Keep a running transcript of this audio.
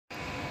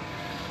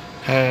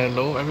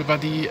Hello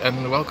everybody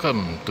and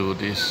welcome to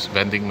this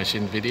vending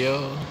machine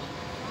video.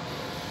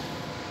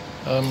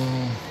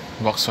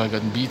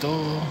 Volkswagen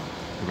Beetle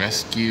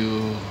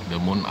rescue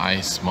the Moon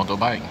Ice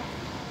motorbike,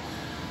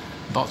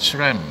 Dodge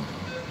Ram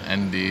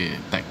and the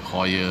Tech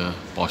Heuer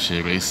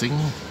Porsche Racing.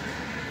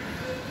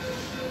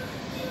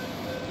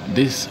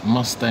 This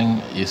Mustang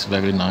is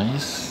very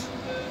nice.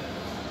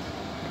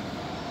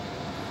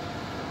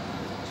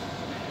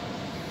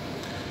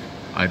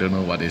 I don't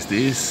know what is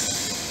this,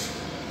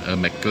 a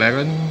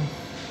McLaren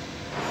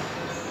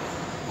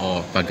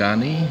or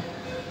Pagani,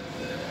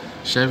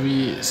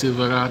 Chevy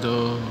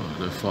Silverado,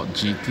 the Ford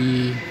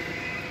GT.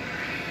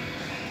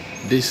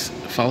 This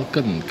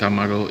Falken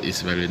Camaro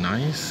is very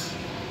nice.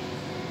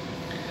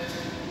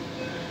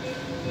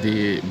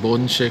 The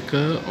Bone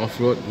Shaker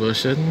off-road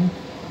version,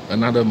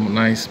 another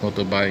nice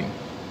motorbike.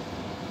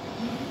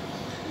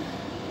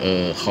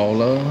 A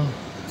hauler,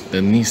 the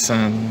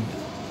Nissan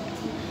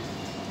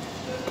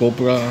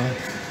Cobra,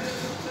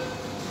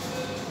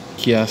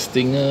 Kia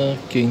Stinger,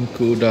 King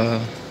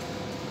Cuda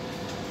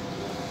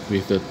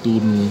with the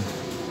tuned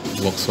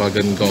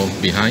Volkswagen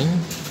Golf behind.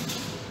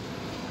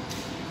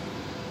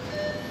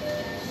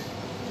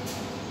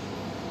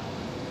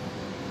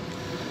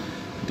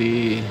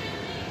 The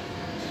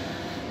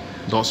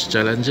Dodge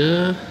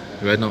Challenger,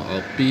 Renault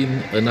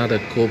Alpine, another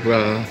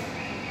Cobra,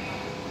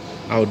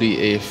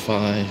 Audi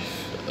A5,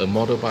 a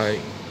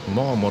motorbike,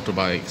 more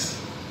motorbikes,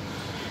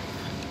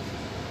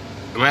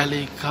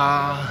 rally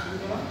car,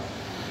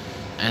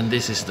 and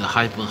this is the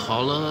Hyper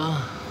Hauler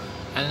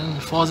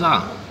and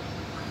Forza.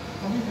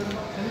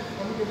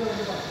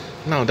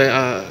 Now there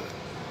are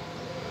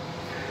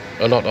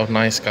a lot of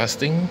nice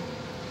casting.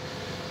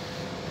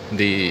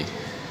 The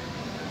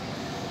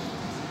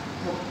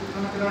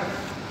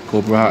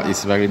Cobra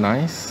is very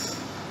nice.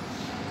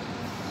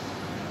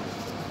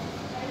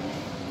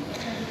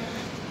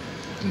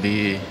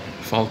 The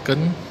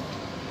Falcon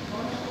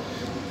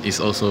is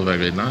also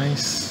very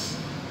nice.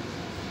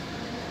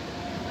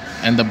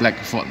 And the black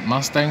Ford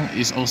Mustang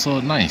is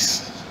also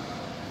nice.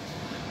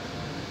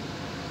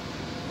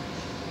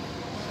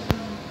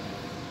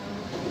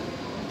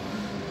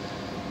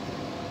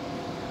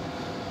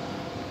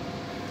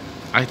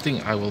 I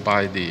think I will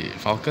buy the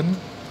Falcon.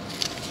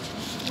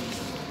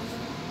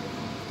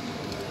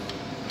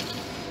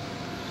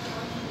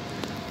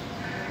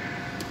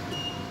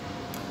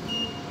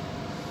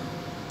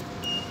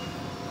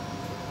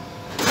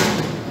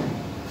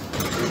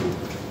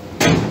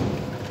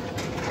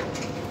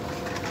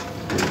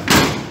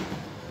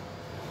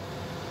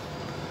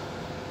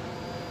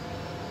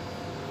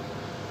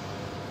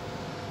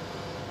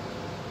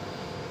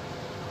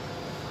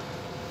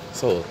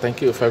 So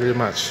thank you very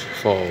much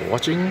for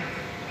watching.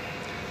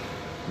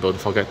 Don't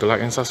forget to like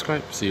and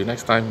subscribe. See you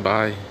next time.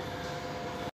 Bye.